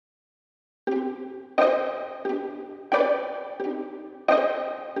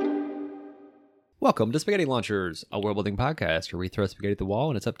Welcome to Spaghetti Launchers, a world-building podcast where we throw spaghetti at the wall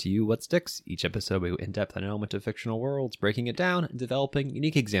and it's up to you what sticks. Each episode we go in-depth on an element of fictional worlds, breaking it down and developing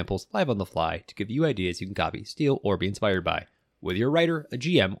unique examples live on the fly to give you ideas you can copy, steal, or be inspired by. Whether you're a writer, a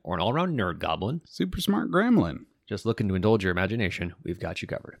GM, or an all-around nerd goblin, super smart gremlin, just looking to indulge your imagination, we've got you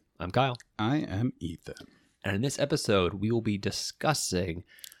covered. I'm Kyle. I am Ethan. And in this episode, we will be discussing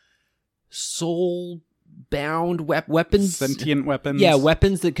soul-bound weapons. Sentient weapons. Yeah,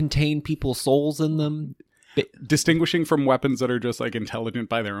 weapons that contain people's souls in them. Distinguishing from weapons that are just like intelligent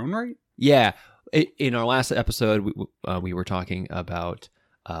by their own right? Yeah. In our last episode, we were talking about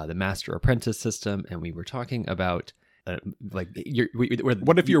the master-apprentice system, and we were talking about what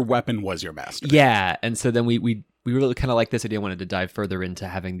if your weapon was your master? Yeah, and so then we really kind of like this idea. I wanted to dive further into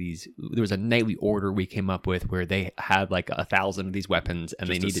having these. There was a knightly order we came up with where they had like 1,000 of these weapons, and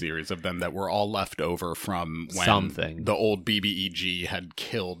just they needed a series of them that were all left over from when something the old BBEG had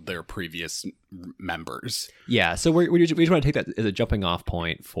killed their previous members. Yeah, so we just want to take that as a jumping off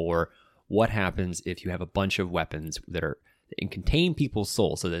point for what happens if you have a bunch of weapons that contain people's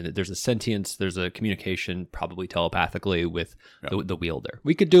souls. So then there's a sentience, there's a communication, probably telepathically with the wielder.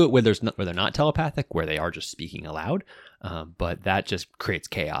 We could do it where they're not telepathic, where they are just speaking aloud, but that just creates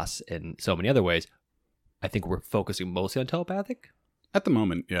chaos in so many other ways. I think we're focusing mostly on telepathic at the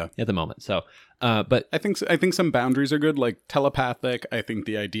moment. Yeah, at the moment. So, but I think some boundaries are good, like telepathic. I think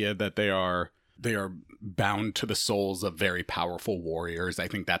the idea that they are bound to the souls of very powerful warriors. I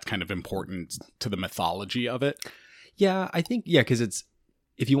think that's kind of important to the mythology of it. Yeah, I think, because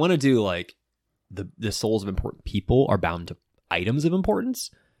if you want to do like the souls of important people are bound to items of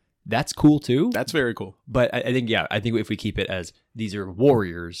importance, that's cool too. That's very cool. But I think if we keep it as these are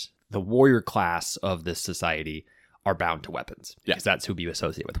warriors, the warrior class of this society are bound to weapons. Because that's who you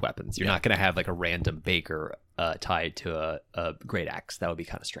associate with weapons. You're not going to have like a random baker tied to a great axe. That would be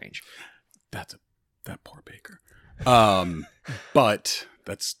kind of strange. That poor baker. But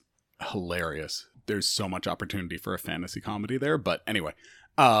that's hilarious. There's so much opportunity for a fantasy comedy there, but anyway,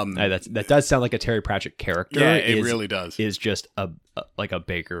 that does sound like a Terry Pratchett character. Yeah, it really does. Is just a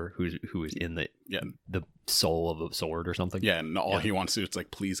baker who is in the soul of a sword or something. Yeah, and all he wants to do is like,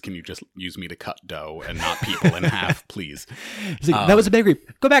 please, can you just use me to cut dough and not people in half, please? He's like, that was a bakery.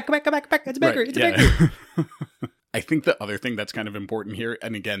 Go back. It's a bakery. Right, it's a bakery. I think the other thing that's kind of important here,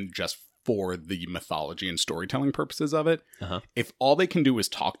 and again, just for the mythology and storytelling purposes of it, if all they can do is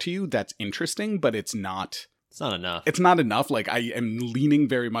talk to you, that's interesting, but it's not enough. It's not enough. Like, I am leaning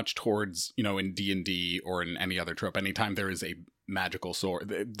very much towards, in D&D or in any other trope, anytime there is a magical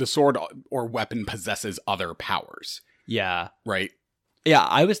sword, the sword or weapon possesses other powers. Yeah. Right? Yeah,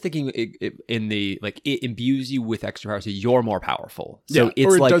 I was thinking it imbues you with extra power, so you're more powerful. So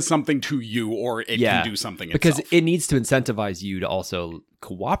it's or it does something to you, or it can do something because itself. It needs to incentivize you to also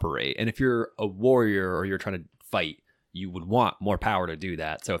cooperate. And if you're a warrior or you're trying to fight, you would want more power to do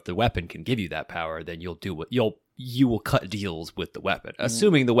that. So if the weapon can give you that power, then you'll do you will cut deals with the weapon,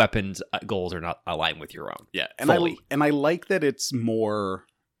 assuming the weapon's goals are not aligned with your own. Yeah, and I like that it's more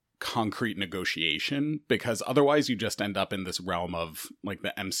concrete negotiation, because otherwise you just end up in this realm of like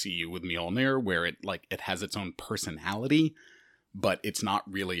the MCU with Mjolnir, where it has its own personality, but it's not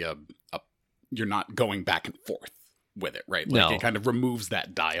really you're not going back and forth with it, right? Like, it kind of removes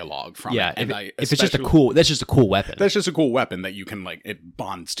that dialogue from it. And if it's just that's just a cool weapon. That's just a cool weapon that you can it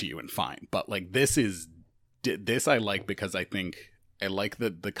bonds to you and fine. But this I like, because I think I like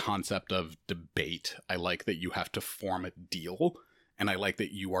the concept of debate. I like that you have to form a deal. And I like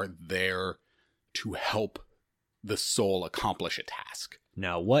that you are there to help the soul accomplish a task.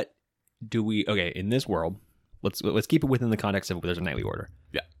 Now, what do we... Okay, in this world, let's keep it within the context of there's a knightly order.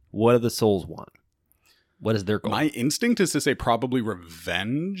 Yeah. What do the souls want? What is their goal? My instinct is to say probably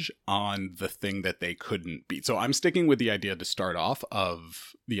revenge on the thing that they couldn't beat. So I'm sticking with the idea to start off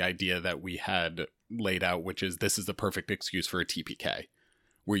of the idea that we had laid out, which is this is the perfect excuse for a TPK.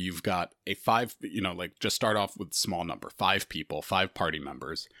 Where you've got a 5, just start off with small number, 5 people, 5 party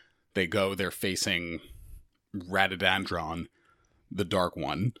members. They're facing Radadandron, the Dark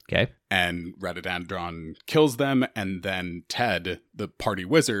One. Okay. And Radadandron kills them, and then Ted, the party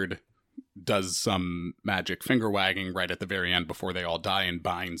wizard, does some magic finger wagging right at the very end before they all die and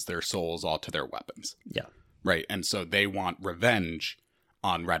binds their souls all to their weapons. Yeah. Right. And so they want revenge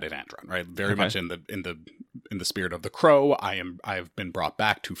on Radadandron, right? Very much in the spirit of the crow. I have been brought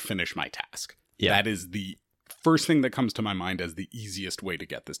back to finish my task. Yeah. That is the first thing that comes to my mind as the easiest way to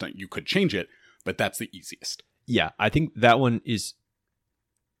get this done. You could change it, but that's the easiest. Yeah, I think that one is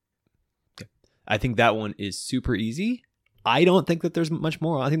super easy. I don't think that there's much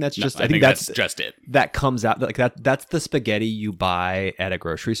more. I think that's just. I think that's just it. That comes out like that. That's the spaghetti you buy at a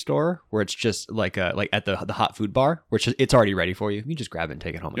grocery store, where it's just like at the hot food bar, where it's already ready for you. You just grab it and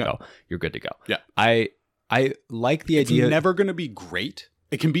take it home and go. You're good to go. Yeah. I like the idea. It's never going to be great.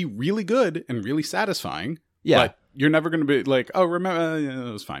 It can be really good and really satisfying. Yeah. But you're never going to be like, oh, remember,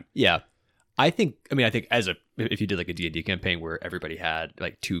 it was fine. Yeah. I think if you did like a D&D campaign where everybody had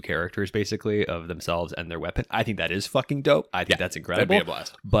like 2 characters basically of themselves and their weapon, I think that is fucking dope. I think that's incredible. That'd be a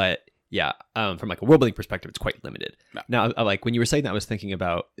blast. But yeah, from like a world building perspective, it's quite limited. No. Now, like when you were saying that, I was thinking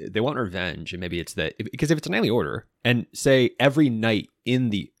about they want revenge, and maybe it's that because if it's a knightly order, and say every knight in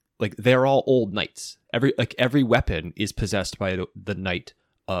the like they're all old knights, every weapon is possessed by the knight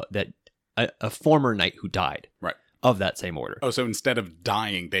that a former knight who died. Right. Of that same order. Oh, so instead of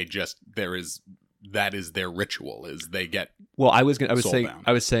dying, that is their ritual, is they get I was gonna say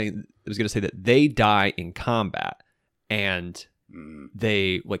that they die in combat, and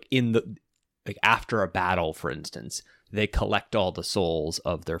they after a battle, for instance, they collect all the souls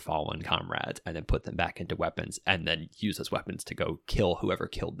of their fallen comrades and then put them back into weapons and then use those weapons to go kill whoever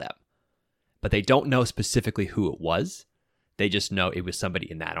killed them. But they don't know specifically who it was. They just know it was somebody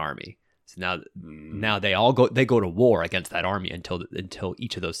in that army. So now they go to war against that army until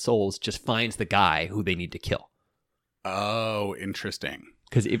each of those souls just finds the guy who they need to kill. Oh, interesting.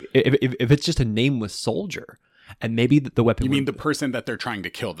 Because if it's just a nameless soldier, and maybe the weapon, you mean the person that they're trying to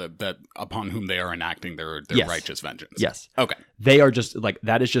kill, that upon whom they are enacting their righteous vengeance. Yes. Okay. They are just like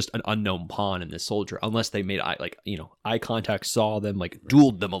that is just an unknown pawn in this soldier, unless they made eye contact, saw them,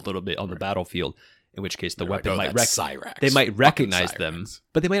 dueled them a little bit on the battlefield. In which case, the weapon might Cyrax. They might recognize them,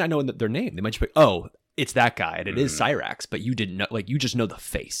 but they might not know their name. They might just be, oh, it's that guy, and it is Cyrax, but you didn't know. You just know the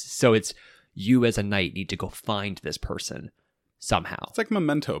face. So it's you as a knight need to go find this person somehow. It's like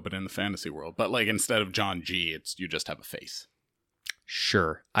Memento, but in the fantasy world. But instead of John G, you just have a face.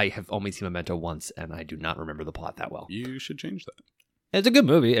 Sure, I have only seen Memento once, and I do not remember the plot that well. You should change that. It's a good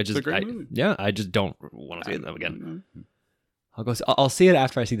movie. It's a great movie. Yeah, I just don't want to see it again. I'll see it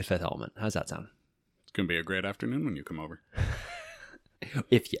after I see The Fifth Element. How's that sound? It's going to be a great afternoon when you come over.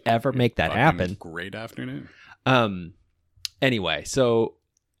 If you ever make that happen. Great afternoon. Anyway, so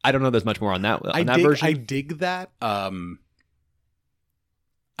I don't know there's much more on that version. I dig that. I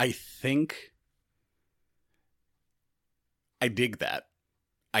think I dig that.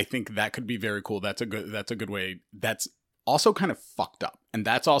 I think that could be very cool. That's a good way. That's also kind of fucked up. And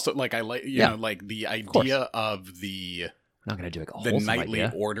that's also I like the idea of the I'm not going to do a the wholesome knightly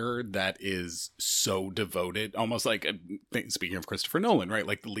idea. order that is so devoted, almost like speaking of Christopher Nolan, right?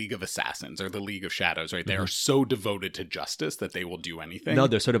 Like the League of Assassins or the League of Shadows, right? They are so devoted to justice that they will do anything. No,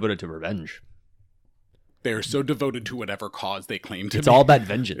 they're so devoted to revenge. They're so devoted to whatever cause they claim to. It's all about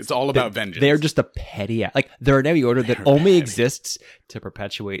vengeance. It's all about vengeance. They're just a petty, they're a knightly order that only exists to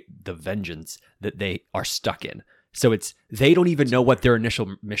perpetuate the vengeance that they are stuck in. So they don't even know what their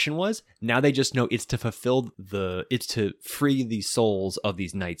initial mission was. Now they just know it's to it's to free the souls of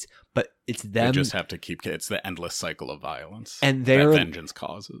these knights. But it's them. They just have to it's the endless cycle of violence and that vengeance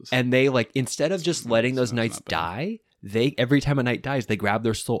causes. And they instead of just letting those knights die, every time a knight dies, they grab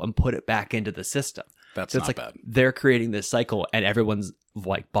their soul and put it back into the system. That's so not it's bad. They're creating this cycle and everyone's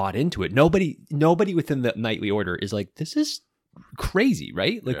bought into it. Nobody within the knightly order is this is crazy,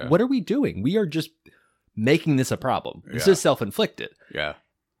 right? What are we doing? We are just making this a problem. This is self-inflicted. Yeah.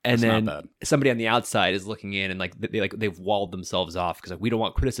 And then somebody on the outside is looking in and they've walled themselves off because we don't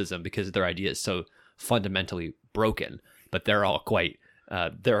want criticism because their idea is so fundamentally broken. But they're all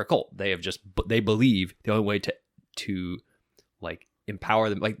they're a cult. They believe the only way to empower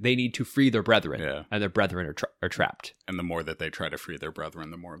them, they need to free their brethren, and their brethren are trapped. And the more that they try to free their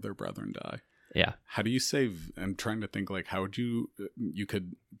brethren, the more of their brethren die. Yeah. How do you say? I'm trying to think. How would you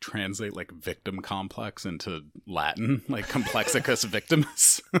could translate victim complex into Latin, complexicus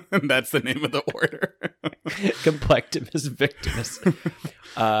victimus? That's the name of the order. Complexicus victimus.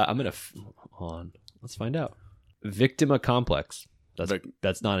 I'm gonna hold on. Let's find out. Victima complex.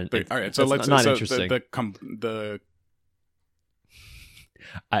 That's not an. All right. So let's not so interesting.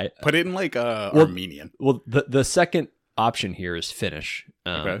 I put it in Armenian. Well, the second option here is Finnish,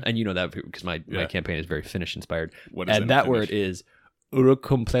 okay. And you know that because my campaign is very Finnish inspired. What is and that Finnish? Word is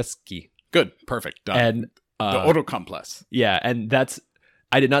urokompleski. Good, perfect, done. And the urokomples. Yeah, and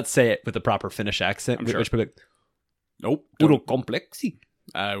I did not say it with the proper Finnish accent. I'm sure. Which Nope. Urokompleksi.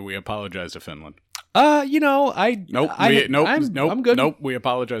 We apologize to Finland. Nope. I'm good. Nope. We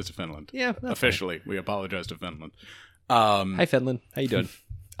apologize to Finland. Yeah, officially, fine. We apologize to Finland. Hi, Finland. How you doing?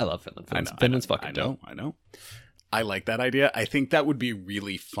 I love Finland. Finland's fucking dope. I know. I like that idea. I think that would be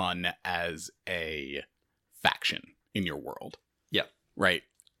really fun as a faction. in your world. Yeah. Right.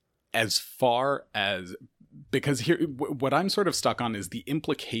 As far as, because here, what I'm sort of stuck on is the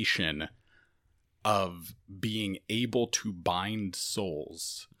implication of being able to bind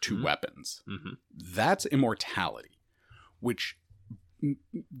souls to weapons. That's immortality, which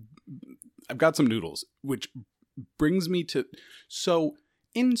I've got some noodles, which brings me to, so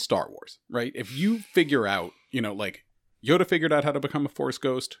in Star Wars, right? If you figure out, like Yoda figured out how to become a Force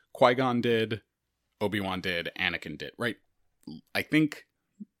ghost, Qui-Gon did, Obi-Wan did, Anakin did, right? I think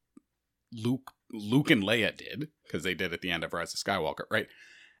Luke and Leia did, because they did at the end of Rise of Skywalker, right?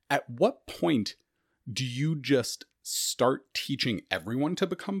 At what point do you just start teaching everyone to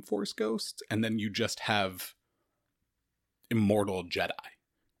become Force ghosts, and then you just have immortal Jedi?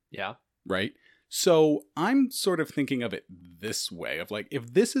 Yeah. Right? So I'm sort of thinking of it this way, of like,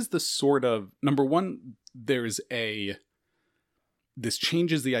 if this is the sort of, number one, this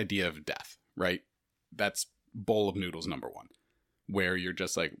changes the idea of death, right? That's bowl of noodles number one, where you're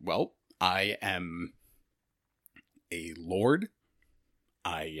just like, well, I am a lord.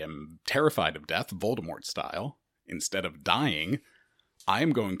 I am terrified of death, Voldemort style. Instead of dying, I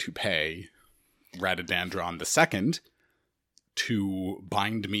am going to pay Radadandron II to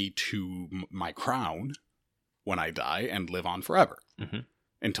bind me to my crown when I die and live on forever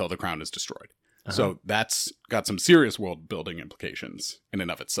until the crown is destroyed. So that's got some serious world building implications in and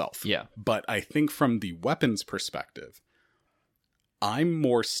of itself. Yeah. But I think from the weapons perspective, I'm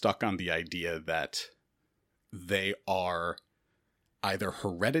more stuck on the idea that they are either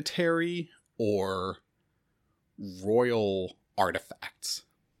hereditary or royal artifacts.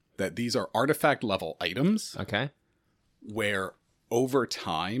 That these are artifact level items. Okay. Where over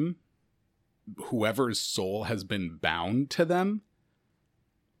time, whoever's soul has been bound to them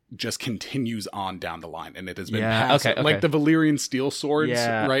just continues on down the line, and it has been passed. Okay. Like the Valyrian steel swords,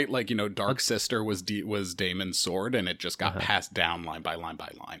 Yeah. right? Like, Dark Sister was Daemon's sword, and it just got passed down line by line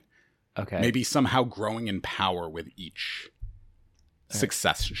by line. Okay. Maybe somehow growing in power with each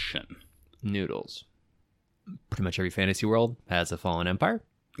succession. Noodles. Pretty much every fantasy world has a fallen empire.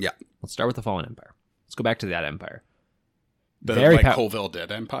 Yeah. Let's start with the fallen empire. Let's go back to that empire. The Very Colville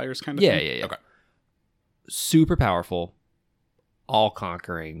Dead Empires kind of thing? Yeah. Okay. Super powerful,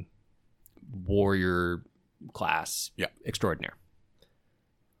 all-conquering, warrior class extraordinaire.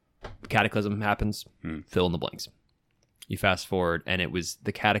 Cataclysm happens, fill in the blanks. You fast forward, and it was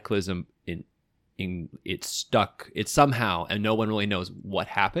the cataclysm it stuck, it somehow, and no one really knows what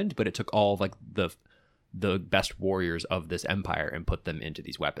happened, but it took all of like the best warriors of this empire and put them into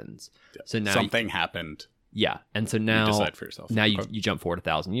these weapons. Yeah. So now something happened. Yeah, and so now you decide for yourself. Now you jump forward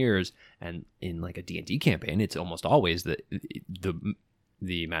 1,000 years, and in like a D&D campaign, it's almost always the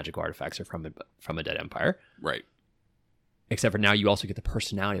magical artifacts are from a dead empire, right? Except for now, you also get the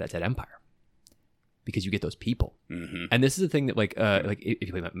personality of that dead empire because you get those people. And this is the thing that like if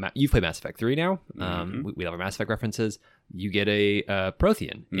you play you've played Mass Effect 3 now. We love our Mass Effect references. You get a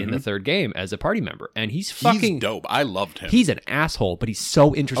Prothean in the third game as a party member, and he's dope. I loved him. He's an asshole, but he's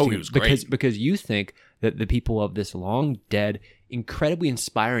so interesting. He was great. because you think that the people of this long dead, incredibly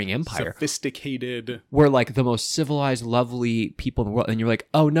inspiring empire, sophisticated, were like the most civilized, lovely people in the world, and you're like,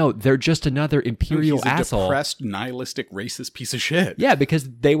 oh no, they're just another imperial asshole, depressed, nihilistic, racist piece of shit. Yeah, because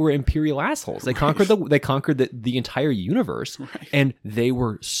they were imperial assholes. They conquered the entire universe, and they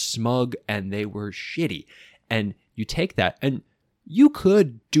were smug and they were shitty. And you take that, and you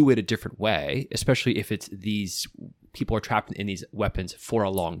could do it a different way, especially if it's these people are trapped in these weapons for a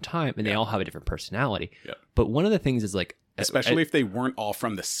long time, and they all have a different personality. Yeah. But one of the things is like, especially if they weren't all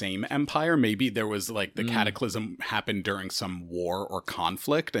from the same empire, maybe there was like the cataclysm happened during some war or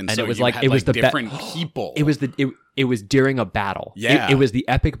conflict, and so it was you like had it was the different people. It was during a battle. Yeah, it was the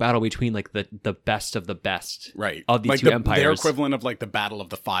epic battle between like the best of the best, right, of these two empires. Their equivalent of like the battle of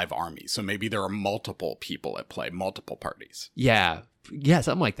the 5 armies. So maybe there are multiple people at play, multiple parties. Yeah,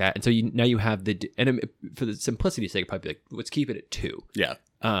 something like that. And so now you have for the simplicity's sake, probably like, let's keep it at 2. Yeah.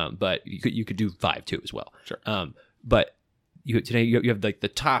 But you could do 5 too as well. Sure. But today you have like the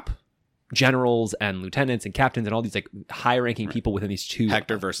top generals and lieutenants and captains and all these like high-ranking people within these two.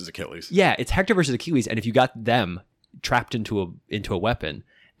 Hector versus Achilles. Yeah, it's Hector versus Achilles, and if you got them trapped into a weapon,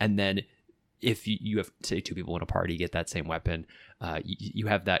 and then if you have say 2 people in a party get that same weapon, you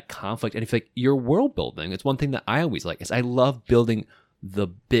have that conflict. And if like your world building, it's one thing that I always like is I love building the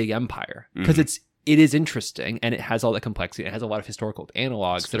big empire because it is interesting and it has all that complexity. It has a lot of historical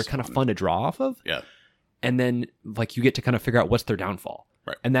analogs that are kind of fun to draw off of. Yeah. And then like you get to kind of figure out what's their downfall.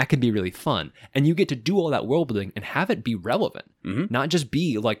 Right. And that can be really fun. And you get to do all that world building and have it be relevant, not just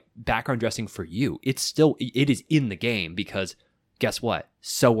be like background dressing for you. It is in the game because guess what?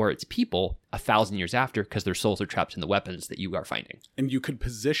 So are its people 1,000 years after, because their souls are trapped in the weapons that you are finding. And you could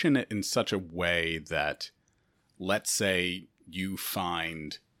position it in such a way that, let's say you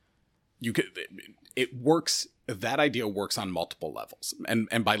find, it works, that idea works on multiple levels.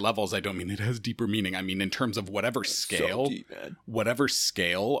 And by levels, I don't mean it has deeper meaning. I mean, in terms of whatever scale, whatever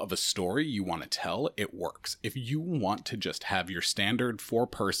scale of a story you want to tell, it works. If you want to just have your standard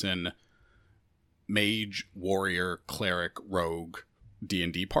 4-person mage, warrior, cleric, rogue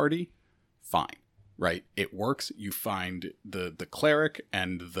D&D party, fine, right? It works. You find the cleric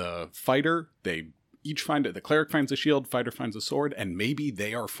and the fighter, they each find it. The cleric finds a shield, fighter finds a sword, and maybe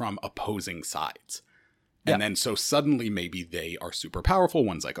they are from opposing sides. And then so suddenly maybe they are super powerful.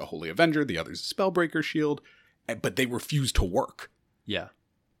 One's like a Holy Avenger, the other's a Spellbreaker shield, but they refuse to work. Yeah.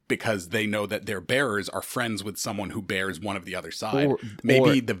 Because they know that their bearers are friends with someone who bears one of the other side.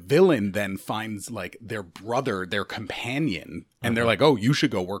 Maybe the villain then finds like their brother, their companion, and they're like, oh, you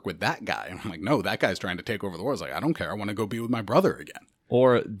should go work with that guy. And I'm like, no, that guy's trying to take over the world. I was like, I don't care. I want to go be with my brother again.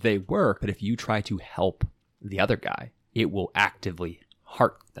 Or they work, but if you try to help the other guy, it will actively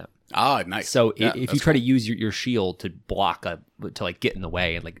hurt them. Ah, nice. So if you try to use your shield to block to like get in the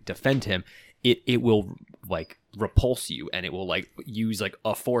way and like defend him, it will like repulse you, and it will like use like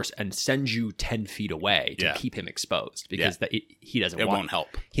a force and send you 10 feet away to keep him exposed, because he doesn't. It won't help.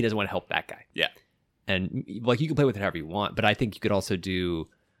 He doesn't want to help that guy. Yeah, and like you can play with it however you want, but I think you could also do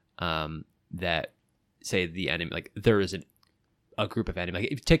that. Say the enemy, like there is a group of enemy.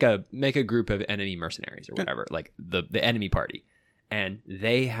 Like if you make a group of enemy mercenaries or whatever, like the enemy party, and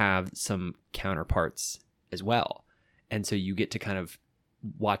they have some counterparts as well, and so you get to kind of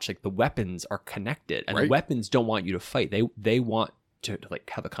watch like the weapons are connected, and the weapons don't want you to fight. They want to like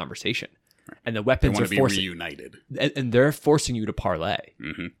have a conversation, and the weapons are be reunited, and they're forcing you to parlay,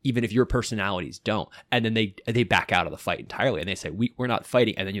 even if your personalities don't. And then they back out of the fight entirely, and they say we're not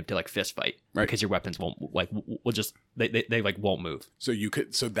fighting, and then you have to like fist fight because your weapons won't like will just they like won't move. So you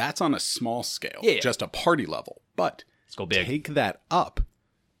could that's on a small scale, just a party level, but let's go big. Take that up.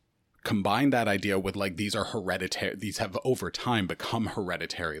 Combine that idea with like these are hereditary. These have over time become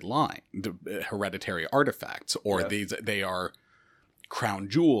hereditary hereditary artifacts, or they are crown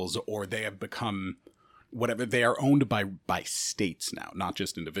jewels, or they have become whatever. They are owned by states now, not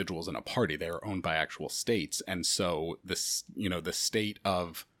just individuals in a party. They are owned by actual states, and so this the state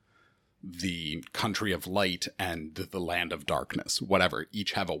of the country of light and the land of darkness, whatever,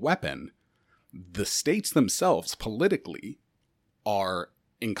 each have a weapon. The states themselves politically are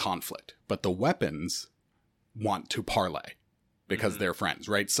in conflict, but the weapons want to parlay because they're friends,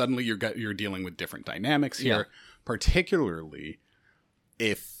 right? Suddenly you're dealing with different dynamics here, particularly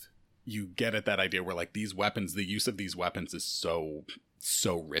if you get at that idea where like these weapons, the use of these weapons is so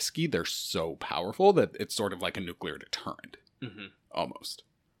risky, they're so powerful that it's sort of like a nuclear deterrent, almost.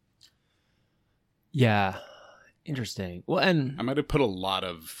 Yeah, interesting. Well, and I might have put a lot.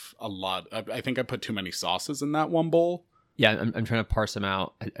 I think I put too many sauces in that one bowl. Yeah, I'm trying to parse them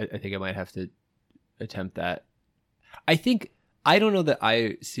out. I think I might have to attempt that. I don't know that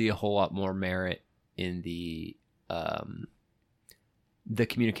I see a whole lot more merit in the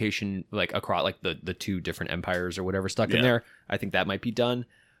communication like across like the two different empires or whatever stuck in there. I think that might be done.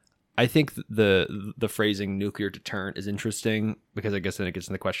 I think the phrasing nuclear deterrent is interesting because I guess then it gets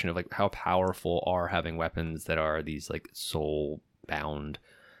into the question of like how powerful are having weapons that are these like soul bound.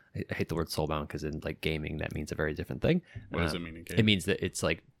 I hate the word soulbound because in like gaming that means a very different thing. What does it mean in gaming? It means that it's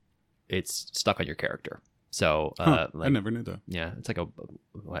like it's stuck on your character. So like, I never knew that. Yeah, it's like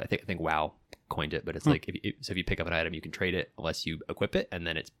I think WoW coined it, but it's like if you pick up an item, you can trade it unless you equip it, and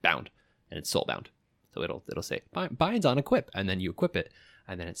then it's bound and it's soul bound. So it'll say binds on equip, and then you equip it,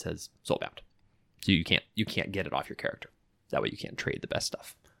 and then it says soul bound. So you can't get it off your character. That way you can't trade the best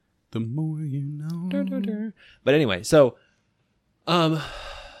stuff. The more you know. But anyway, so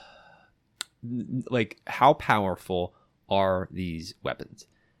like how powerful are these weapons?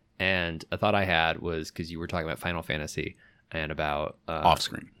 And a thought I had was because you were talking about Final Fantasy and about off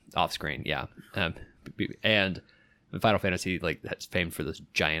screen, yeah. And Final Fantasy like that's famed for those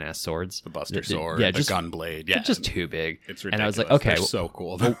giant ass swords, the Buster Sword, the gun blade, they're just too big. It's ridiculous. And I was like, okay, they're so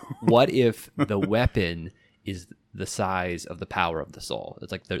cool. What if the weapon is the size of the power of the soul?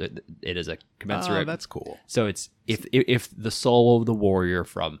 It's like it is a commensurate. Oh, that's cool. So it's if the soul of the warrior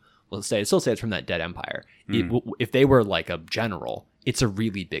from let's say it's from that dead empire. If they were like a general, it's a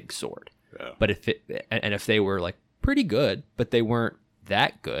really big sword. Yeah. But if they were like pretty good, but they weren't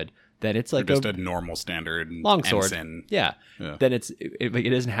that good, then it's like just a normal standard long sword. Yeah. Then it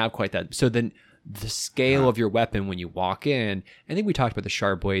doesn't have quite that. So then the scale of your weapon when you walk in, I think we talked about the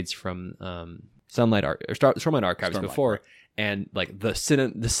sharp blades from Stormlight Archives before, and like the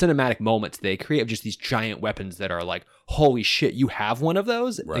cinematic moments they create of just these giant weapons that are like, holy shit, you have one of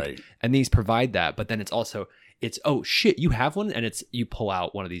those, Right? Like, and these provide that. But then it's also oh shit, you have one, and it's you pull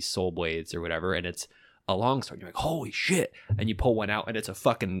out one of these soul blades or whatever, and it's a long sword. You're like, holy shit, and you pull one out, and it's a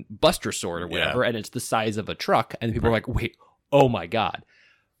fucking buster sword or whatever, and it's the size of a truck, and people are like, wait, oh my god.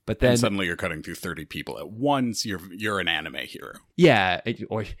 But then and suddenly you're cutting through 30 people at once. You're an anime hero. Yeah,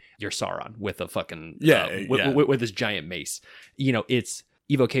 or you're Sauron with a fucking with this giant mace. You know, it's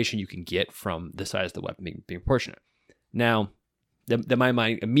evocation you can get from the size of the weapon being proportionate. Now, then my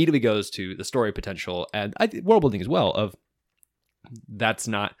mind immediately goes to the story potential and world building as well. Of that's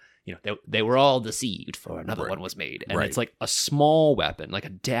not, you know, they were all deceived for another one was made, and it's like a small weapon, like a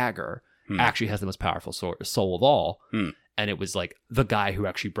dagger, actually has the most powerful soul of all. And it was like the guy who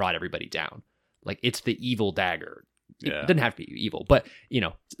actually brought everybody down. Like, it's the evil dagger. It doesn't have to be evil, but, you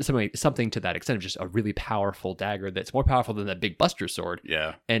know, something to that extent of just a really powerful dagger that's more powerful than that big buster sword.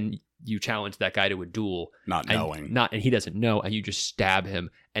 Yeah. And you challenge that guy to a duel. And he doesn't know, and you just stab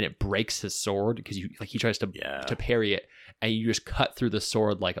him, and it breaks his sword because he tries to parry it, and you just cut through the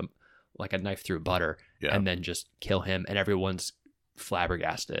sword like a knife through butter, and then just kill him, and everyone's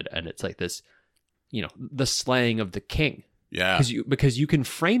flabbergasted. And it's like this, you know, the slaying of the king. Yeah. Because you can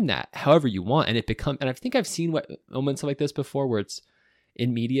frame that however you want, and and I think I've seen moments like this before where it's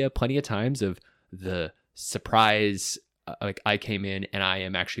in media plenty of times of the surprise, like I came in and I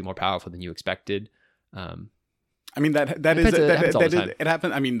am actually more powerful than you expected. I mean, that is it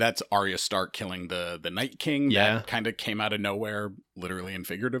happened. I mean, that's Arya Stark killing the Night King. Yeah. That kind of came out of nowhere, literally and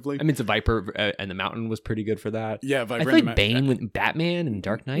figuratively. I mean, it's a Viper and the Mountain was pretty good for that. Yeah, Viper. I feel like Bane with Batman and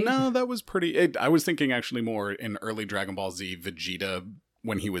Dark Knight. No, that was pretty. I was thinking actually more in early Dragon Ball Z, Vegeta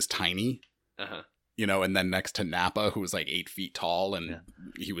when he was tiny. You know, and then next to Nappa, who was like 8 feet tall, and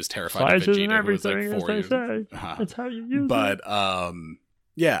he was terrified of Vegeta, who was like 4 years. That's how you use it. But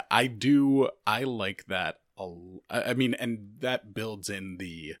yeah, I like that. I mean, and that builds in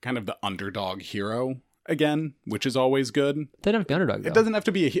the kind of the underdog hero again, which is always good. It doesn't have to be underdog, though. It doesn't have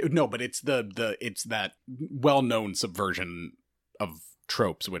to be no, but it's it's that well-known subversion of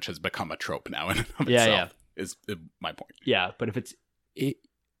tropes, which has become a trope now in and of itself. Is my point. Yeah, but if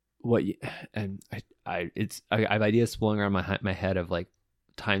I have ideas swirling around my head of like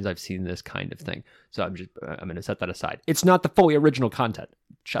times I've seen this kind of thing. So I'm going to set that aside. It's not the fully original content.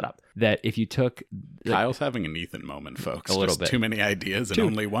 Shut up. That if you took... Kyle's having an Ethan moment, folks. A little bit. Too many ideas and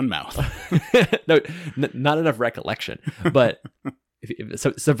only one mouth. No, not enough recollection. But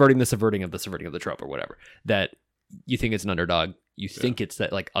so subverting the subverting of the trope or whatever. That you think it's an underdog. You think it's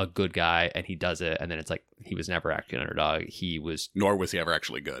that like a good guy and he does it. And then it's like he was never actually an underdog. Nor was he ever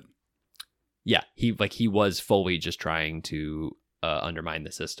actually good. Yeah. He was fully just trying to... undermine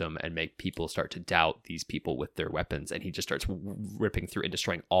the system and make people start to doubt these people with their weapons, and he just starts ripping through and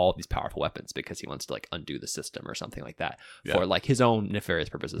destroying all these powerful weapons because he wants to like undo the system or something like that for like his own nefarious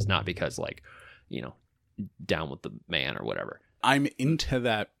purposes, not because like, you know, down with the man or whatever. I'm into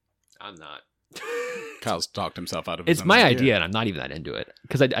that. I'm not. Kyle's talked himself out of it's my idea and I'm not even that into it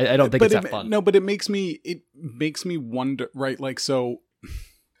because I don't think it's that fun. No, but it makes me wonder, right? Like, so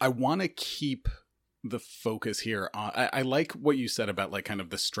I want to keep the focus here on, I like what you said about like kind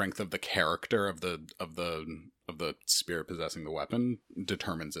of the strength of the character of the spirit possessing the weapon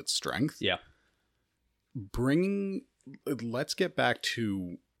determines its strength. Yeah. Let's get back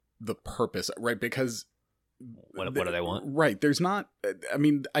to the purpose, right? Because what do they want? Right. There's not, I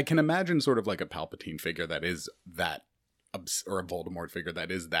mean, I can imagine sort of like a Palpatine figure that is that, or a Voldemort figure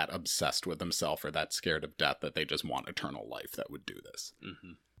that is that obsessed with himself or that scared of death that they just want eternal life that would do this.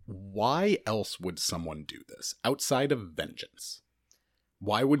 Mm-hmm. Why else would someone do this outside of vengeance?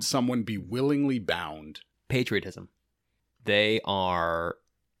 Why would someone be willingly bound? Patriotism. They are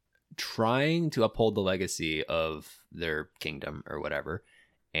trying to uphold the legacy of their kingdom or whatever,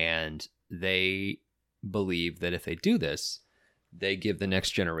 and they believe that if they do this, they give the next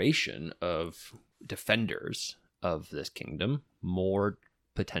generation of defenders of this kingdom more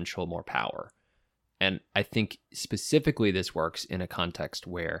potential, more power. And I think specifically this works in a context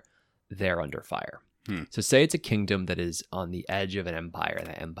where they're under fire. So say it's a kingdom that is on the edge of an empire.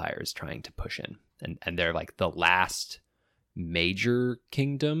 The empire is trying to push in. And they're like the last major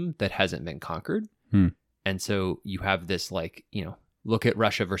kingdom that hasn't been conquered. And so you have this like, you know, look at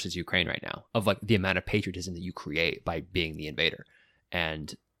Russia versus Ukraine right now of like the amount of patriotism that you create by being the invader.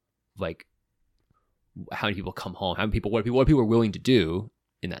 And like how many people come home? How many people, what people are willing to do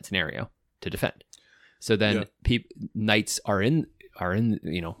in that scenario to defend? So then knights are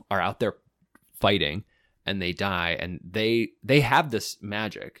out there fighting and they die and they have this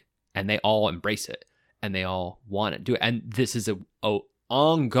magic and they all embrace it. and they all want to do it. And this is a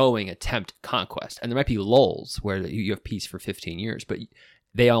ongoing attempt at conquest. And there might be lulls where you have peace for 15 years, but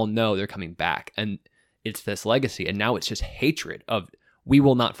they all know they're coming back. And it's this legacy. And now it's just hatred of, we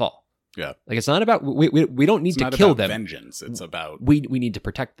will not fall. Yeah. Like, it's not about, we don't need to kill them. Vengeance. It's about, we need to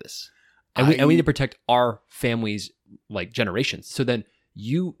protect this. And we need to protect our family's like generations. So then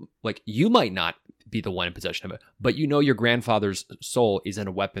you might not be the one in possession of it, but you know your grandfather's soul is in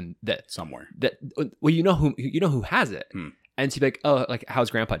a weapon that somewhere. You know who has it. And so you're like, oh, like, how's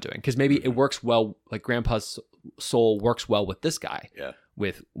grandpa doing? Because maybe it works well, like grandpa's soul works well with this guy. Yeah.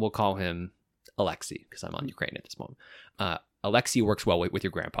 We'll call him Alexei, because I'm on Ukraine at this moment. Alexei works well with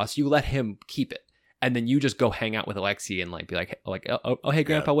your grandpa, so you let him keep it. And then you just go hang out with Alexei and like be like, oh hey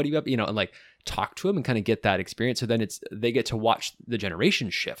grandpa, what are you up? And like talk to him and kind of get that experience. So then they get to watch the generation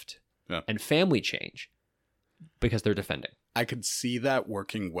shift and family change because they're defending. I could see that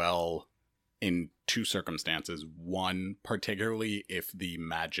working well in two circumstances. One, particularly if the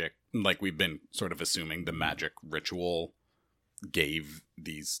magic, like we've been sort of assuming the magic ritual gave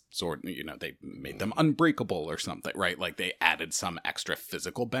these they made them unbreakable or something, right? Like they added some extra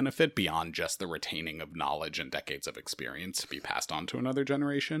physical benefit beyond just the retaining of knowledge and decades of experience to be passed on to another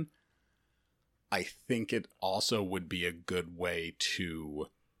generation. I think it also would be a good way to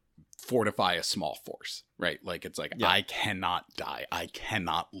fortify a small force, right? Like it's like, I cannot die. I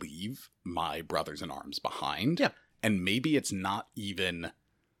cannot leave my brothers in arms behind. Yeah. And maybe it's not even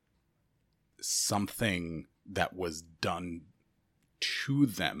something that was done to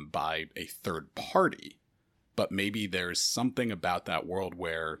them by a third party, but maybe there's something about that world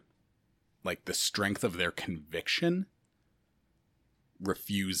where like the strength of their conviction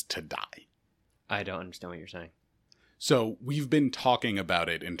refused to die. I don't understand what you're saying. So we've been talking about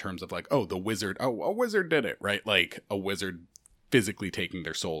it in terms of like, a wizard did it, right? Like a wizard physically taking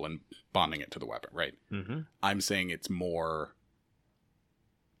their soul and bonding it to the weapon, right? Mm-hmm. I'm saying it's more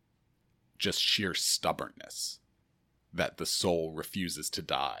just sheer stubbornness that the soul refuses to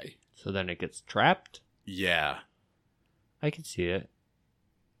die. So then it gets trapped? Yeah. I can see it.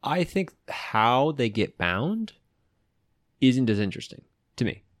 I think how they get bound isn't as interesting to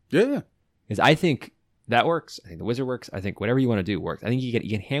me. Yeah. Because I think that works. I think the wizard works. I think whatever you want to do works. I think you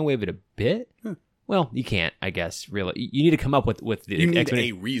can hand wave it a bit. Well, you can't, I guess, really. You need to come up with the... You need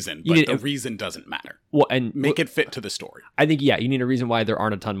a reason, but the reason doesn't matter. Well, and make it fit to the story. I think, you need a reason why there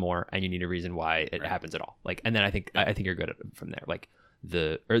aren't a ton more, and you need a reason why it happens at all. Like, and then I think you're good from there. Like,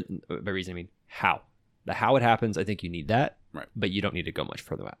 by reason, I mean how. The how it happens, I think you need that, right? But you don't need to go much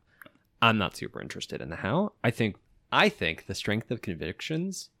further out. I'm not super interested in the how. I think the strength of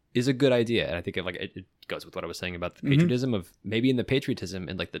convictions is a good idea, and I think it goes with what I was saying about the patriotism of maybe in the patriotism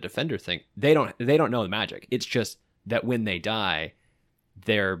and like the defender thing. They don't know the magic. It's just that when they die,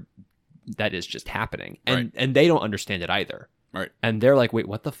 that is just happening, and they don't understand it either. Right. And they're like, wait,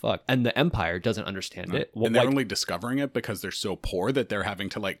 what the fuck? And the Empire doesn't understand it. And they're only discovering it because they're so poor that they're having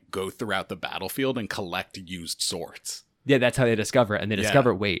to like go throughout the battlefield and collect used swords. Yeah, that's how they discover it. And they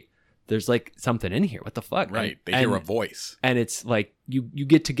discover, wait, there's like something in here. What the fuck? Right. They hear a voice. And it's like you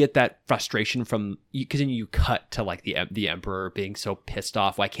get that frustration from, because then you cut to like the Emperor being so pissed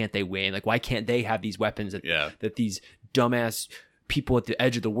off. Why can't they win? Like, why can't they have these weapons that these dumbass people at the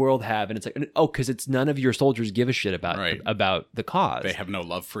edge of the world have? And it's like, because it's none of your soldiers give a shit about the cause. They have no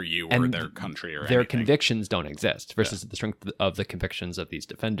love for you or their country or their anything. Convictions don't exist versus the strength of the convictions of these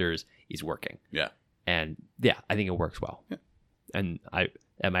defenders is working. Yeah. And I think it works well. Yeah. And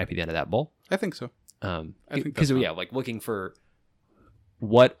that might be the end of that bull. I think so. I think because like looking for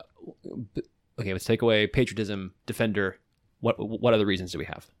what. Okay, let's take away patriotism, defender. What other reasons do we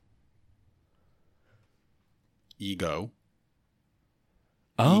have? Ego.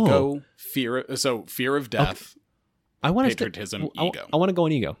 Oh. Ego, fear of death. Okay. Patriotism, ego. I want to go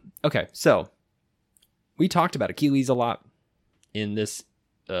on ego. Okay, so we talked about Achilles a lot in this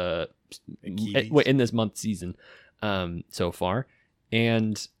in this month season so far,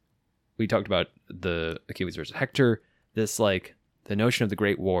 and we talked about the Achilles versus Hector. This like the notion of the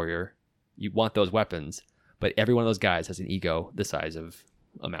great warrior. You want those weapons, but every one of those guys has an ego the size of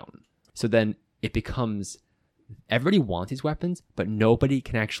a mountain. So then it becomes. Everybody wants these weapons, but nobody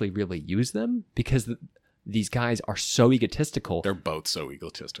can actually really use them because these guys are so egotistical. They're both so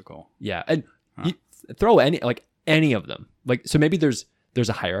egotistical. Yeah, and you throw any of them. Like, so maybe there's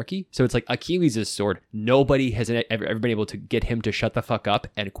a hierarchy. So it's like Achilles' sword. Nobody has ever been able to get him to shut the fuck up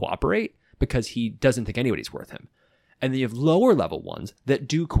and cooperate because he doesn't think anybody's worth him. And then you have lower level ones that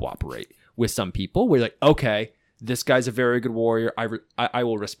do cooperate with some people. Where you're like, okay, this guy's a very good warrior. I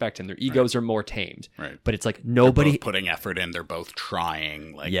will respect him. Their egos are more tamed. Right. But it's like nobody they're both putting effort in. They're both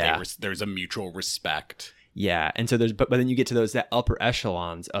trying. Like there's a mutual respect. Yeah, and so but then you get to that upper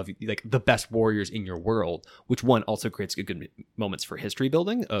echelons of like the best warriors in your world, which one also creates good moments for history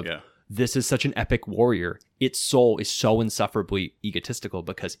building of this is such an epic warrior. Its soul is so insufferably egotistical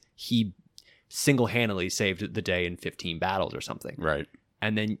because he single-handedly saved the day in 15 battles or something. Right.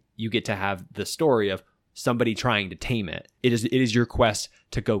 And then you get to have the story of somebody trying to tame it. It is your quest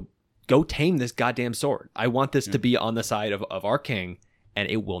to go tame this goddamn sword. I want this to be on the side of our king, and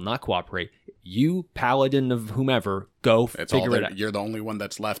it will not cooperate. You, paladin of whomever, go figure it out. You're the only one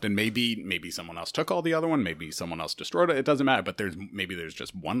that's left, and maybe someone else took all the other one. Maybe someone else destroyed it. It doesn't matter. But there's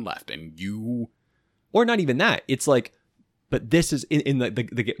just one left, and you, or not even that. It's like, but this is in the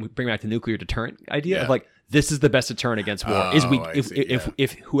bring back the nuclear deterrent idea of like this is the best deterrent against war.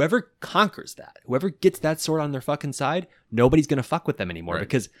 If whoever conquers that, whoever gets that sword on their fucking side, nobody's gonna fuck with them anymore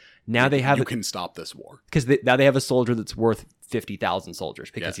because now they have you can stop this war because now they have a soldier that's worth 50,000 soldiers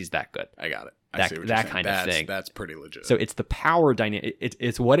because he's that good. I got it. That kind of thing. That's pretty legit. So it's the power dynamic.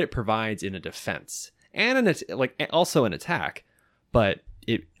 It's what it provides in a defense and also an attack, but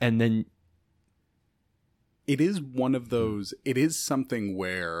it is one of those. It is something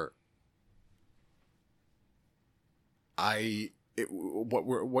where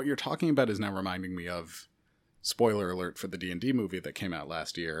what you're talking about is now reminding me of, spoiler alert for the D&D movie that came out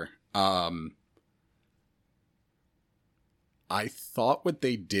last year. I thought what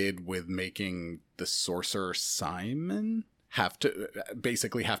they did with making the sorcerer Simon have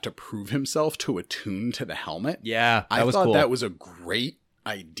to prove himself to attune to the helmet. Yeah, I thought that was a great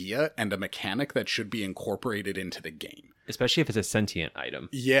idea and a mechanic that should be incorporated into the game. Especially if it's a sentient item.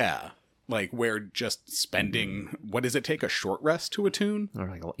 Yeah. Like, we're just spending, what does it take, a short rest to attune?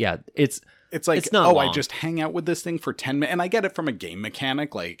 Yeah, it's like, it's not long. I just hang out with this thing for 10 minutes. And I get it from a game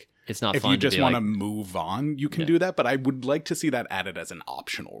mechanic, like, it's not if fun you just want to like, move on, you can do that. But I would like to see that added as an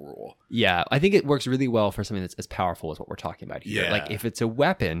optional rule. Yeah, I think it works really well for something that's as powerful as what we're talking about here. Yeah. Like, if it's a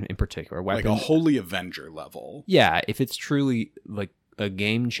weapon in particular, like a Holy Avenger level. Yeah, if it's truly like a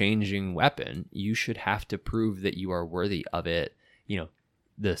game-changing weapon, you should have to prove that you are worthy of it. You know,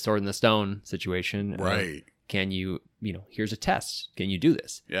 the sword and the stone situation. Right. Can you, here's a test. Can you do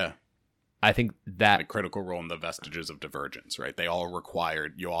this? Yeah. I think that a critical role in the vestiges of divergence, right? They all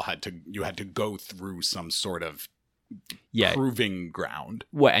required, you had to go through some sort of proving ground.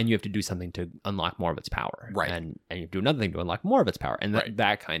 Well, and you have to do something to unlock more of its power. Right. And you have to do another thing to unlock more of its power. And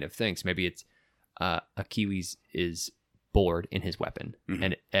that kind of thing. So maybe it's Achilles is bored in his weapon.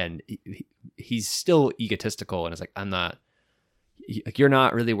 Mm-hmm. And he's still egotistical and it's like, you're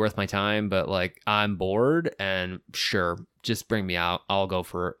not really worth my time, but like I'm bored and sure, just bring me out. I'll go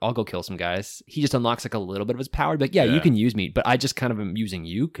kill some guys. He just unlocks like a little bit of his power. Like, yeah, you can use me, but I just kind of am using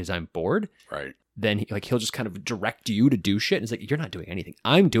you because I'm bored. Right. Then he'll just kind of direct you to do shit. And it's like, you're not doing anything.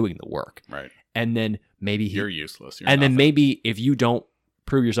 I'm doing the work. Right. And then maybe you're useless. You're nothing. Then maybe if you don't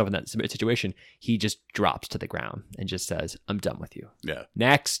prove yourself in that situation, he just drops to the ground and just says, I'm done with you. Yeah.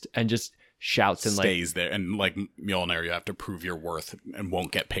 Next. And just shouts and stays there, and like Mjolnir, you have to prove your worth and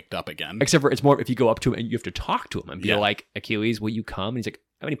won't get picked up again. Except for it's more if you go up to him and you have to talk to him and be like, Achilles, will you come? And he's like,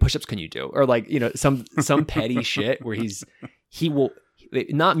 how many push-ups can you do? Or like, some petty shit where he will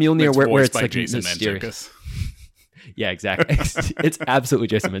not Mjolnir where it's like Jason mysterious. Yeah, exactly. It's absolutely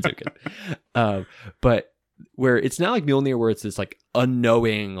Jason Mantzoukas. But where it's not like Mjolnir where it's this like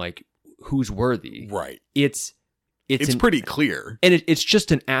unknowing like who's worthy. Right. It's pretty clear. And it's just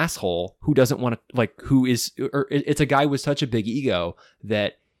an asshole who doesn't want to, like, it's a guy with such a big ego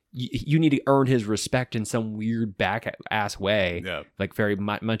that you need to earn his respect in some weird back-ass way, like very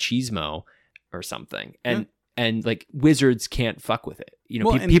machismo or something. And like, wizards can't fuck with it.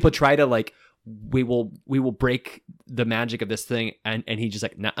 People try to, like, we will break the magic of this thing, and he's just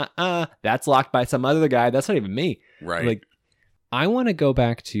like, nah, that's locked by some other guy. That's not even me. Right. Like, I want to go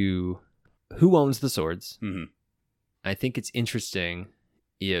back to who owns the swords. Mm-hmm. I think it's interesting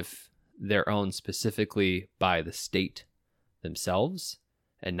if they're owned specifically by the state themselves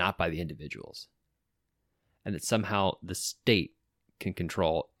and not by the individuals. And that somehow the state can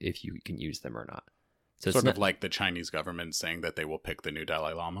control if you can use them or not. So sort of like the Chinese government saying that they will pick the new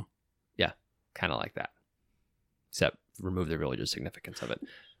Dalai Lama. Yeah, kind of like that. Except remove the religious significance of it.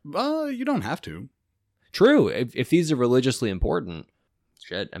 You don't have to. True. If these are religiously important,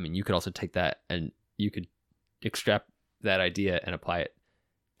 shit, I mean, you could also take that and you could extract that idea and apply it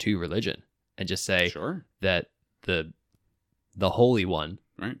to religion and just say that the holy one,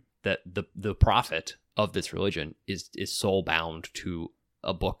 right, that the prophet of this religion is soul bound to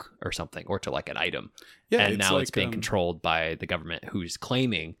a book or something, or to like an item. Yeah, and now like, it's being controlled by the government, who's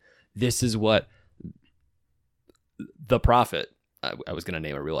claiming this is what the prophet. I was going to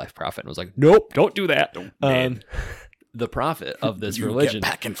name a real life prophet, and I was like, nope, don't do that. Don't. The prophet of this you religion. Get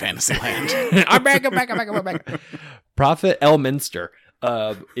back in Fantasyland. I'm back. Prophet Elminster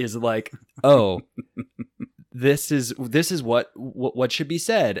is like, oh, this is what should be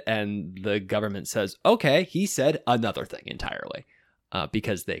said, and the government says, okay, he said another thing entirely,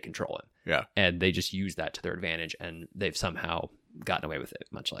 because they control him. Yeah, and they just use that to their advantage, and they've somehow gotten away with it,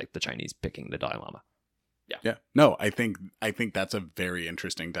 much like the Chinese picking the Dalai Lama. Yeah. No, I think that's a very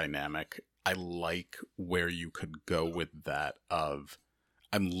interesting dynamic. I like where you could go with that of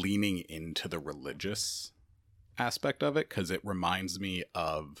I'm leaning into the religious aspect of it, because it reminds me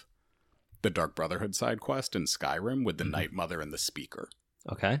of the Dark Brotherhood side quest in Skyrim with the Night Mother and the Speaker.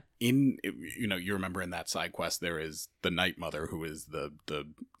 Okay. You remember in that side quest there is the Night Mother, who is the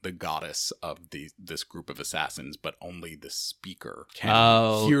goddess of this group of assassins, but only the Speaker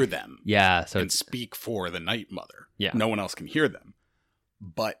can hear them. Yeah, so and speak for the Night Mother. Yeah. No one else can hear them.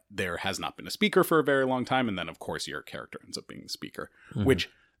 But there has not been a Speaker for a very long time, and then of course your character ends up being the Speaker, which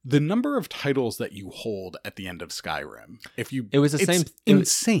the number of titles that you hold at the end of Skyrim, insane. It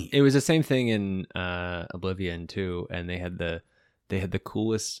was the same thing in Oblivion too, and they had the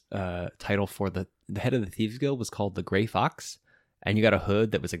coolest title for the head of the Thieves Guild was called the Gray Fox, and you got a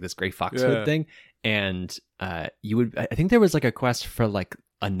hood that was like this Gray Fox hood thing, and I think there was like a quest for like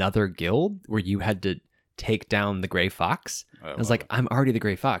another guild where you had to take down the Gray Fox. I was like, I'm already the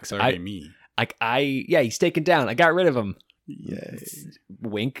Gray Fox. It's already me. He's taken down. I got rid of him. Yay.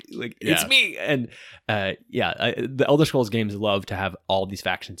 Wink, like it's me. And the Elder Scrolls games love to have all these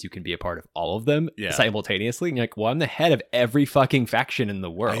factions. You can be a part of all of them simultaneously, and you're like, well, I'm the head of every fucking faction in the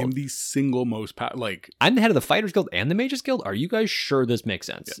world. I am the single most I'm the head of the Fighters Guild and the Mages Guild. Are you guys sure this makes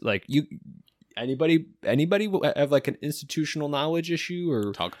sense? Like, anybody have like an institutional knowledge issue,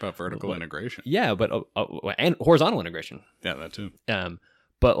 or talk about vertical integration? Yeah, but and horizontal integration. Yeah, that too.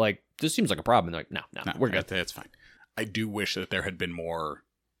 But like, this seems like a problem. They're like, no, we're good. It's fine. I do wish that there had been more.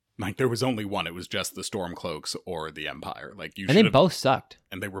 Like, there was only one. It was just the Stormcloaks or the Empire. Like, and they both sucked,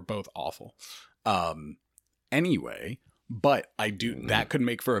 and they were both awful. Anyway, but I do that could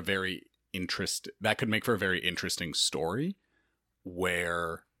make for a very interesting story,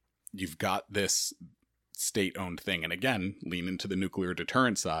 where you've got this state-owned thing, and again, lean into the nuclear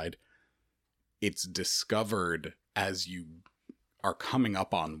deterrent side. It's discovered as you are coming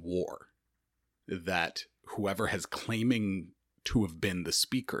up on war that whoever has claiming to have been the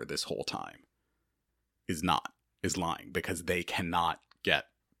Speaker this whole time is lying, because they cannot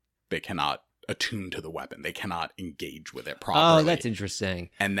attune to the weapon. They cannot engage with it properly. Oh, that's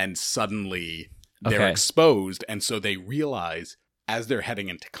interesting. And then suddenly they're exposed, and so they realize as they're heading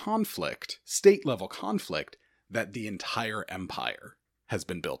into conflict, state-level conflict, that the entire empire has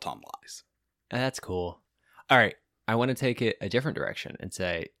been built on lies. That's cool. All right, I want to take it a different direction and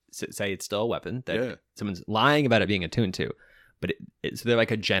say it's still a weapon that someone's lying about it being attuned to, but so they're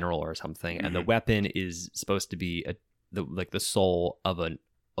like a general or something, and the weapon is supposed to be the soul of an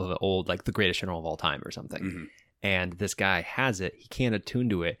old, like the greatest general of all time or something, and this guy has it. He can't attune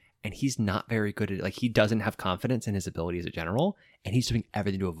to it, and he's not very good at it. Like, he doesn't have confidence in his ability as a general, and he's doing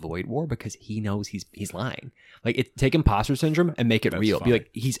everything to avoid war because he knows he's lying. Like, take imposter syndrome and make it real. Funny. Be like,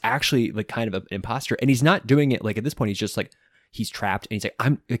 he's actually like kind of an imposter, and he's not doing it like at this point. He's just like, he's trapped, and he's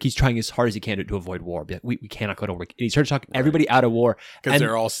like, he's trying as hard as he can to avoid war. Be like, we cannot go to war. And he starts talking everybody out of war because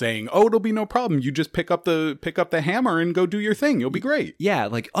they're all saying, "Oh, it'll be no problem. You just pick up the hammer and go do your thing. You'll be great." Yeah,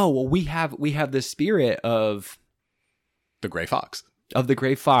 like, oh well, we have the spirit of the Gray Fox. Of the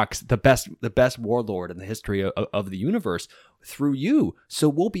Gray Fox, the best warlord in the history of the universe, through you, so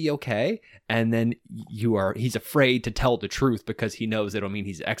we'll be okay. And then he's afraid to tell the truth because he knows it'll mean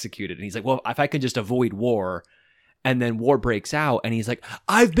he's executed. And he's like, well, if I can just avoid war, and then war breaks out, and he's like,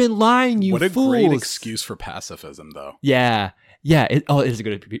 I've been lying, you fools. What a great excuse for pacifism, though. Yeah. It is a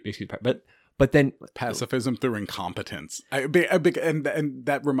good excuse, but then pacifism through incompetence. And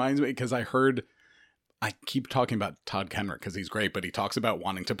that reminds me, because I keep talking about Todd Kenrick because he's great, but he talks about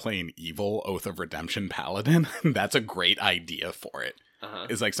wanting to play an evil Oath of Redemption paladin. That's a great idea for it.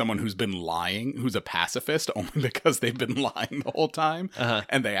 Is like someone who's been lying, who's a pacifist only because they've been lying the whole time,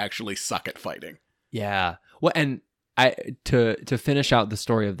 and they actually suck at fighting. Yeah. Well, and to finish out the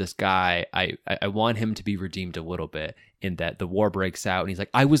story of this guy, I want him to be redeemed a little bit in that the war breaks out, and he's like,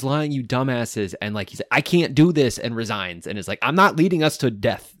 I was lying, you dumbasses. And like, he's like, I can't do this, and resigns. And it's like, I'm not leading us to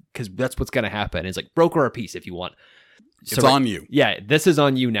death, because that's what's going to happen. And it's like, broker or peace if you want. So, it's on you. Yeah, this is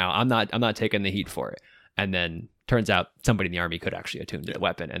on you now. I'm not taking the heat for it. And then turns out somebody in the army could actually attune to the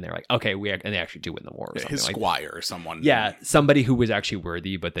weapon, and they're like, okay, and they actually do win the war. Or something his squire or someone. Yeah, somebody who was actually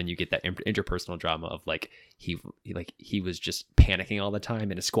worthy, but then you get that interpersonal drama of like he was just panicking all the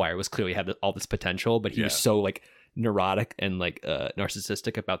time, and his squire was clearly had all this potential, but he was so like neurotic and like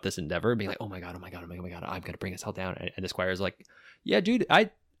narcissistic about this endeavor, being like, oh my god, I'm gonna bring us all down, and the squire's like, yeah, dude, I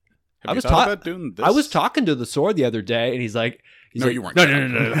was talking to the sword the other day, and he's like, you weren't. No.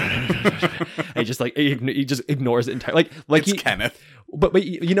 He just like he just ignores it entirely. Like it's Kenneth. But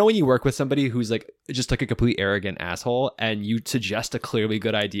you know when you work with somebody who's like just like a complete arrogant asshole, and you suggest a clearly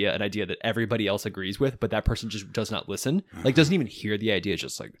good idea, an idea that everybody else agrees with, but that person just does not listen, like doesn't even hear the idea, it's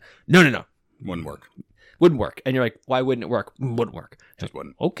just like no, wouldn't work, and you're like, why wouldn't it work? Wouldn't work. Just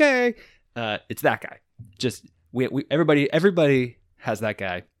wouldn't. Okay, it's that guy. Just we everybody has that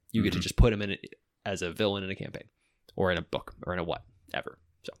guy. You get to just put him in as a villain in a campaign, or in a book, or in a whatever.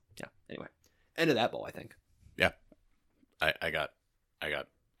 So yeah. Anyway, end of that bowl, I think. Yeah, I got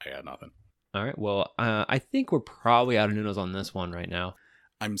nothing. All right. Well, I think we're probably out of noodles on this one right now.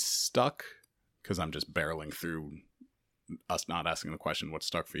 I'm stuck because I'm just barreling through us not asking the question, what's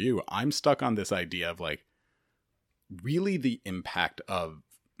stuck for you? I'm stuck on this idea of like really the impact of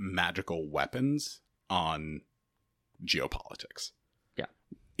magical weapons on geopolitics. Yeah.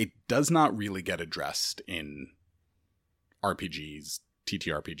 It does not really get addressed in RPGs,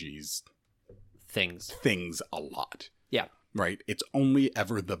 TTRPGs, things a lot. Yeah. Right? It's only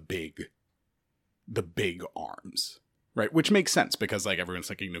ever the big arms, right? Which makes sense because like everyone's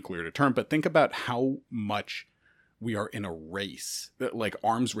thinking nuclear deterrent, but think about how much we are in a race. Like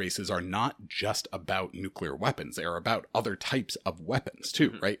arms races are not just about nuclear weapons. They are about other types of weapons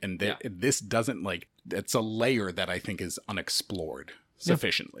too, right? And this doesn't like, it's a layer that I think is unexplored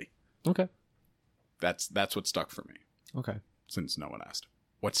sufficiently. Okay. That's what stuck for me. Okay. Since no one asked.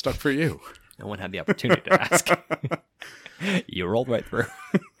 What stuck for you? No one had the opportunity to ask. You rolled right through.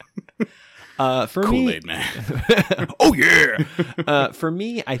 For Kool-Aid man. Oh yeah. For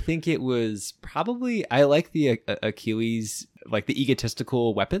me, I think it was probably, I like the Achilles, like the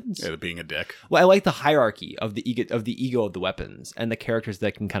egotistical weapons. Yeah, being a dick. Well, I like the hierarchy of the ego of the weapons, and the characters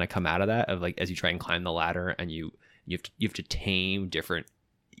that can kind of come out of that, of like as you try and climb the ladder, and you have to tame different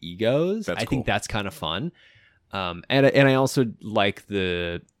egos. I think that's kind of fun. And I also like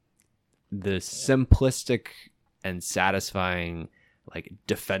the simplistic and satisfying like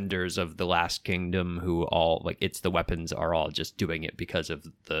defenders of the last kingdom who all like it's the weapons are all just doing it because of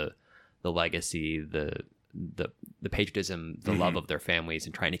the legacy, the patriotism, the love of their families,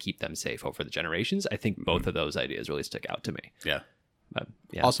 and trying to keep them safe over the generations. I think both of those ideas really stick out to me. Yeah.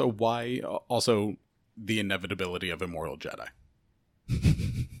 Yeah. Also the inevitability of immortal Jedi.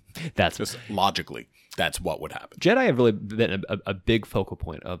 That's just logically, that's what would happen. Jedi have really been a big focal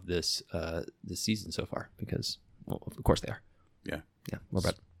point of this season so far because, well, of course they are. Yeah. Yeah. We're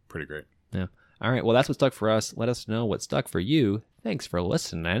about pretty great. Yeah. All right. Well, that's what stuck for us. Let us know what stuck for you. Thanks for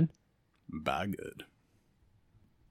listening. Bye, good.